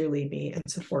going to cheerlead me and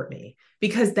support me?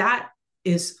 Because that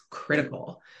is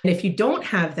critical. And if you don't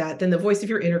have that, then the voice of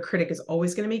your inner critic is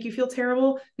always going to make you feel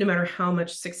terrible, no matter how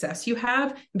much success you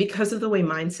have. Because of the way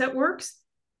mindset works,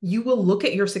 you will look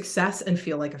at your success and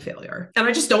feel like a failure. And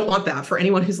I just don't want that for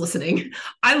anyone who's listening.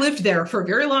 I lived there for a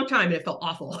very long time and it felt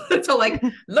awful. So like,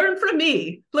 learn from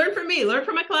me, learn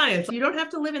from my clients. You don't have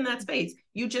to live in that space.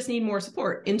 You just need more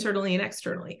support internally and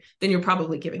externally than you're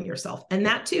probably giving yourself. And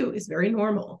that too is very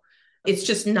normal. It's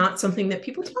just not something that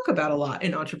people talk about a lot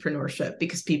in entrepreneurship,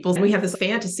 because we have this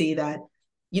fantasy that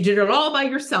you did it all by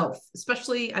yourself,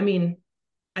 especially,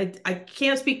 I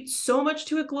can't speak so much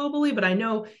to it globally, but I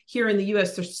know here in the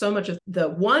US, there's so much of the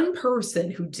one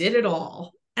person who did it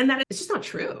all. And that it's just not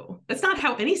true. That's not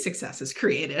how any success is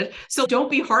created. So don't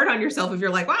be hard on yourself if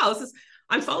you're like, wow,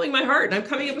 I'm following my heart and I'm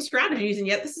coming up with strategies. And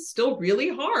yet this is still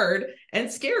really hard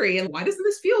and scary. And why doesn't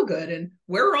this feel good? And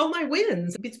where are all my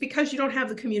wins? It's because you don't have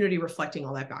the community reflecting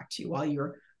all that back to you while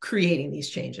you're creating these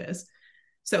changes.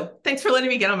 So thanks for letting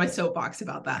me get on my soapbox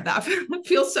about that. That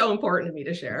feels so important to me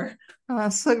to share. I'm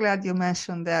so glad you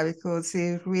mentioned that, because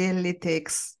it really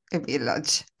takes a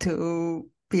village to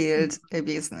build a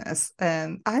business.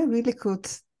 And I really could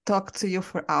talk to you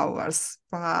for hours,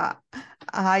 but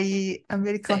I am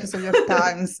very conscious of your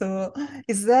time. So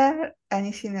is there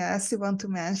anything else you want to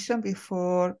mention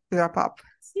before we wrap up?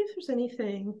 See if there's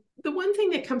anything. The one thing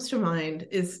that comes to mind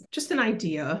is just an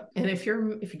idea. And if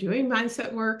you're doing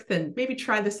mindset work, then maybe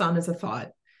try this on as a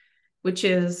thought, which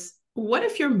is, what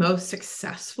if your most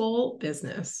successful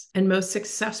business and most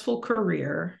successful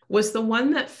career was the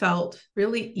one that felt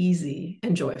really easy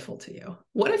and joyful to you?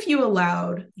 What if you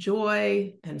allowed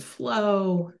joy and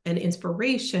flow and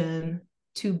inspiration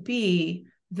to be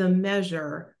the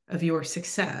measure of your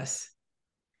success?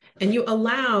 And you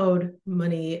allowed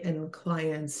money and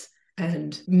clients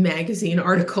and magazine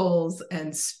articles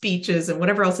and speeches and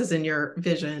whatever else is in your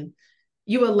vision,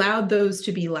 you allowed those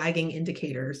to be lagging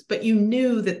indicators, but you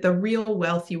knew that the real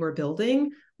wealth you were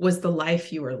building was the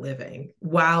life you were living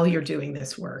while you're doing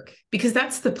this work. Because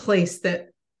that's the place that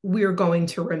we're going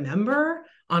to remember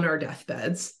on our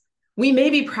deathbeds. We may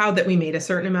be proud that we made a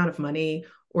certain amount of money,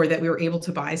 or that we were able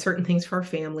to buy certain things for our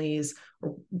families,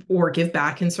 or give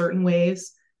back in certain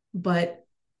ways. But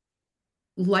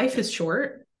life is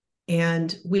short,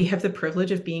 and we have the privilege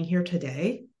of being here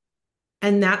today.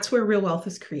 And that's where real wealth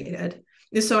is created.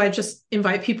 So I just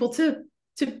invite people to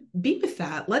be with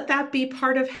that. Let that be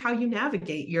part of how you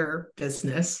navigate your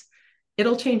business.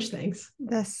 It'll change things.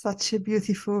 That's such a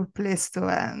beautiful place to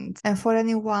end. And for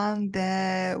anyone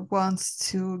that wants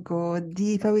to go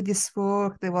deeper with this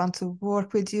work, they want to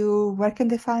work with you, where can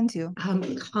they find you?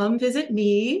 Come visit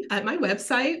me at my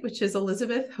website, which is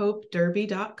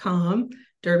elizabethhopederby.com,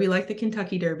 Derby like the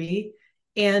Kentucky Derby.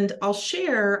 And I'll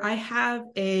share, I have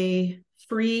a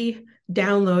free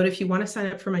download if you want to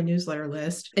sign up for my newsletter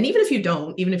list. And even if you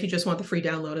don't, even if you just want the free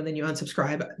download and then you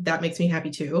unsubscribe, that makes me happy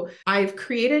too. I've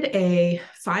created a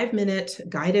 5-minute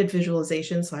guided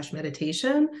visualization /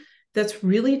 meditation that's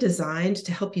really designed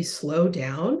to help you slow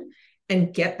down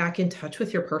and get back in touch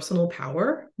with your personal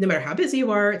power. No matter how busy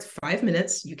you are, it's 5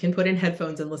 minutes. You can put in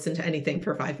headphones and listen to anything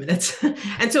for 5 minutes.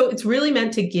 And so it's really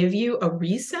meant to give you a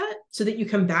reset so that you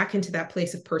come back into that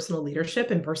place of personal leadership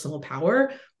and personal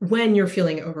power when you're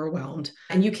feeling overwhelmed.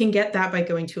 And you can get that by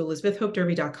going to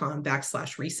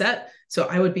elizabethhopederby.com/reset. So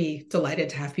I would be delighted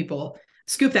to have people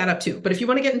scoop that up too. But if you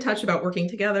want to get in touch about working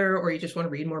together, or you just want to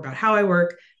read more about how I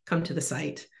work, come to the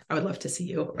site. I would love to see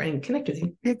you and connect with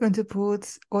you. We're going to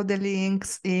put all the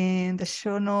links in the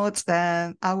show notes,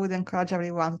 and I would encourage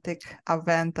everyone to take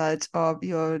advantage of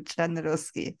your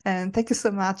generosity. And thank you so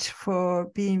much for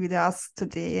being with us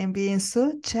today and being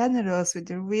so generous with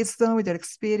your wisdom, with your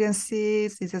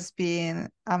experiences. It has been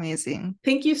amazing.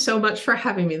 Thank you so much for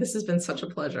having me. This has been such a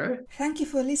pleasure. Thank you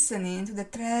for listening to the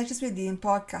Treasures Within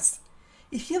podcast.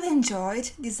 If you've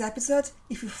enjoyed this episode,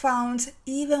 if you found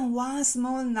even one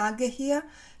small nugget here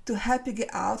to help you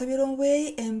get out of your own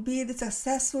way and build a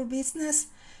successful business,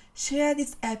 share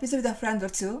this episode with a friend or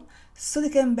two so they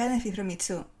can benefit from it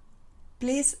too.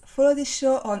 Please follow this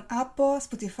show on Apple,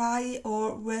 Spotify,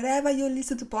 or wherever you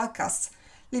listen to podcasts.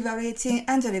 Leave a rating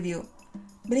and a review.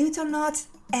 Believe it or not,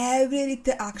 every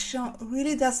little action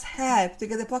really does help to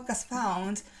get the podcast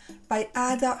found by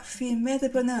other female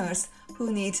entrepreneurs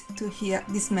who need to hear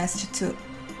this message too.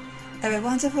 Have a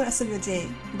wonderful rest of your day.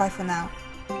 Bye for now.